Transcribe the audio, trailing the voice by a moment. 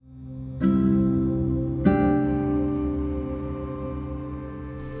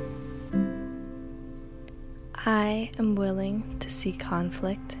I am willing to see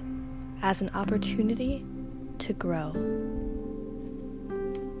conflict as an opportunity to grow.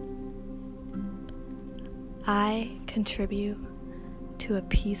 I contribute to a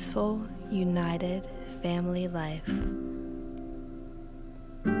peaceful, united family life.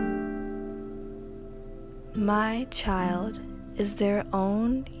 My child is their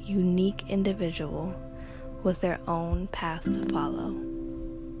own unique individual with their own path to follow.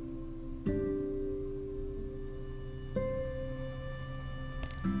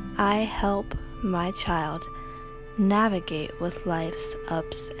 I help my child navigate with life's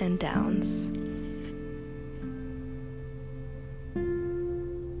ups and downs.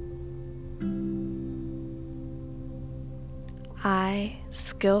 I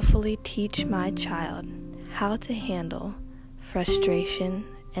skillfully teach my child how to handle frustration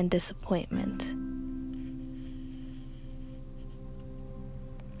and disappointment.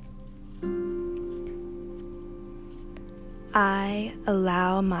 I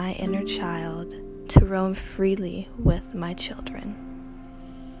allow my inner child to roam freely with my children.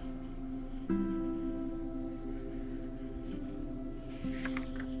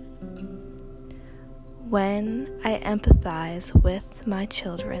 When I empathize with my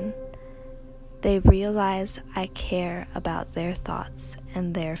children, they realize I care about their thoughts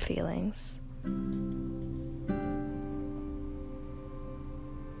and their feelings.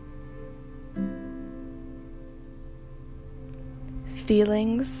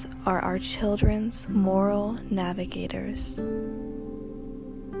 Feelings are our children's moral navigators.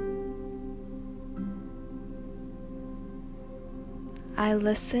 I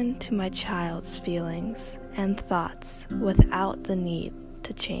listen to my child's feelings and thoughts without the need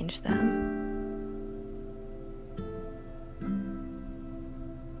to change them.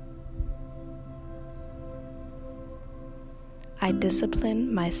 I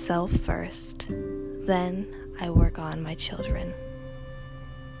discipline myself first, then I work on my children.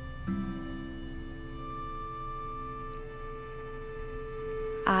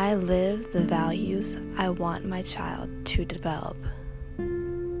 I live the values I want my child to develop.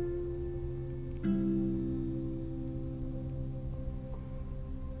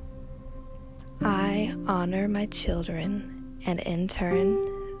 I honor my children, and in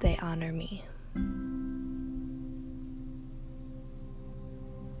turn, they honor me.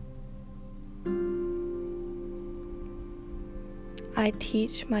 I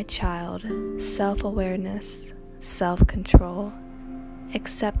teach my child self-awareness, self-control,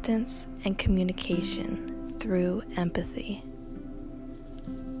 acceptance, and communication through empathy.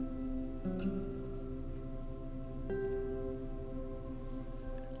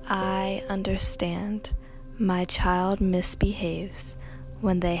 I understand my child misbehaves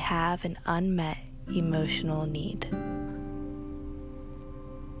when they have an unmet emotional need.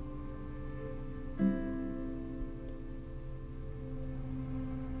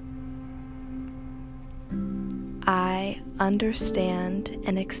 I understand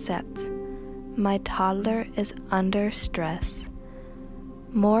and accept my toddler is under stress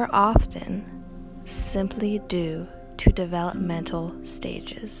more often simply due to developmental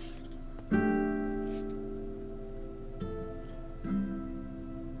stages.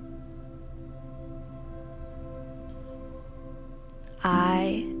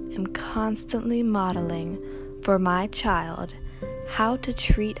 I am constantly modeling for my child how to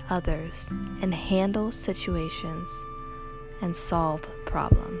treat others and handle situations and solve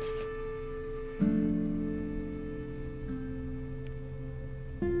problems.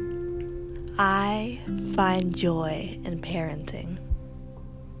 I find joy in parenting.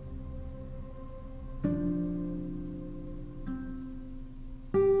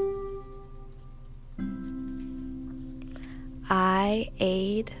 I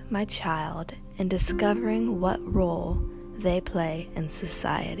aid my child in discovering what role they play in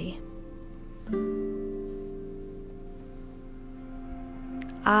society.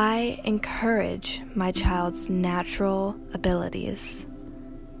 I encourage my child's natural abilities.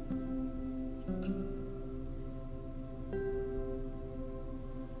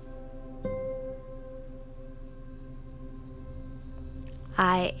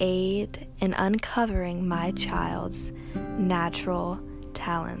 I aid in uncovering my child's natural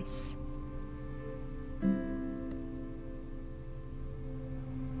talents.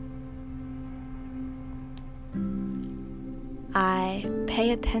 I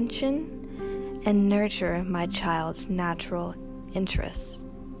pay attention and nurture my child's natural interests.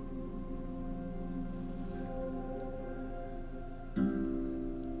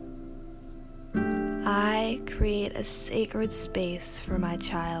 I create a sacred space for my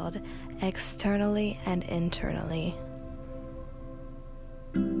child externally and internally.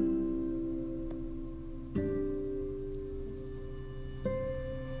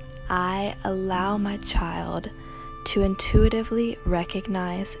 I allow my child to intuitively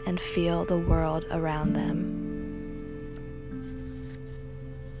recognize and feel the world around them.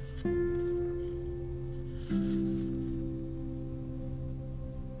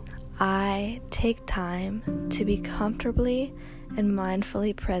 I take time to be comfortably and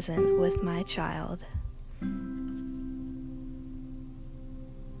mindfully present with my child.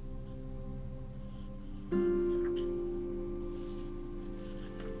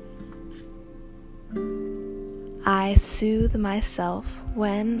 I soothe myself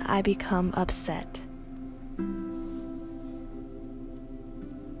when I become upset.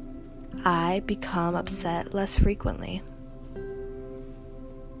 I become upset less frequently.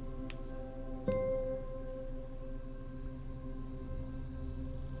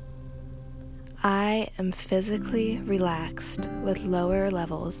 I am physically relaxed with lower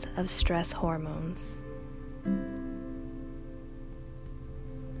levels of stress hormones.